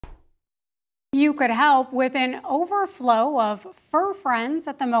You could help with an overflow of fur friends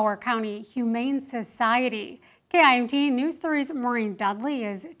at the Mower County Humane Society. KIMT News 3's Maureen Dudley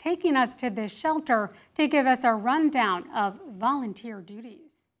is taking us to this shelter to give us a rundown of volunteer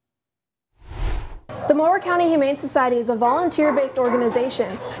duties. The Mower County Humane Society is a volunteer-based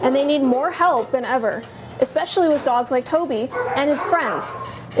organization, and they need more help than ever, especially with dogs like Toby and his friends.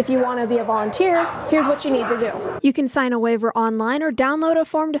 If you want to be a volunteer, here's what you need to do. You can sign a waiver online or download a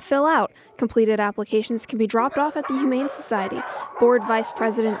form to fill out. Completed applications can be dropped off at the Humane Society. Board Vice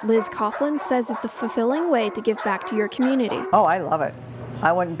President Liz Coughlin says it's a fulfilling way to give back to your community. Oh, I love it.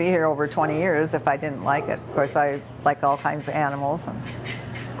 I wouldn't be here over 20 years if I didn't like it. Of course, I like all kinds of animals, and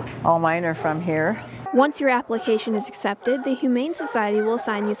all mine are from here. Once your application is accepted, the Humane Society will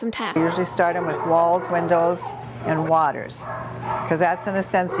assign you some tasks. We usually start them with walls, windows, and waters, because that's in a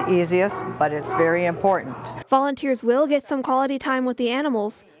sense the easiest, but it's very important. Volunteers will get some quality time with the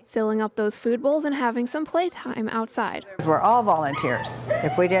animals, filling up those food bowls and having some playtime outside. We're all volunteers.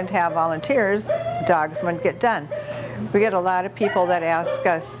 If we didn't have volunteers, dogs wouldn't get done. We get a lot of people that ask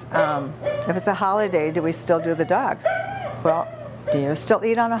us, if it's a holiday, do we still do the dogs? Well, do you still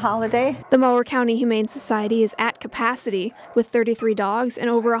eat on a holiday? The Mower County Humane Society is at capacity, with 33 dogs and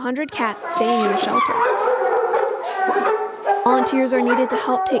over 100 cats staying in the shelter. Volunteers are needed to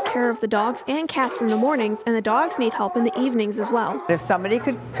help take care of the dogs and cats in the mornings, and the dogs need help in the evenings as well. If somebody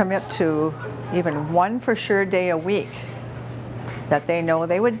could commit to even one for sure day a week that they know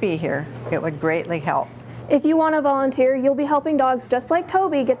they would be here, it would greatly help. If you want to volunteer, you'll be helping dogs just like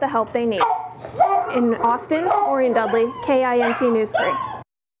Toby get the help they need. In Austin, Maureen Dudley, KIMT News 3.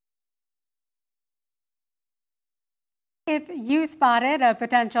 If you spotted a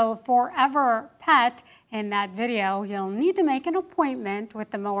potential forever pet in that video, you'll need to make an appointment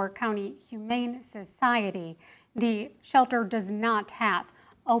with the Mower County Humane Society. The shelter does not have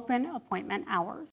open appointment hours.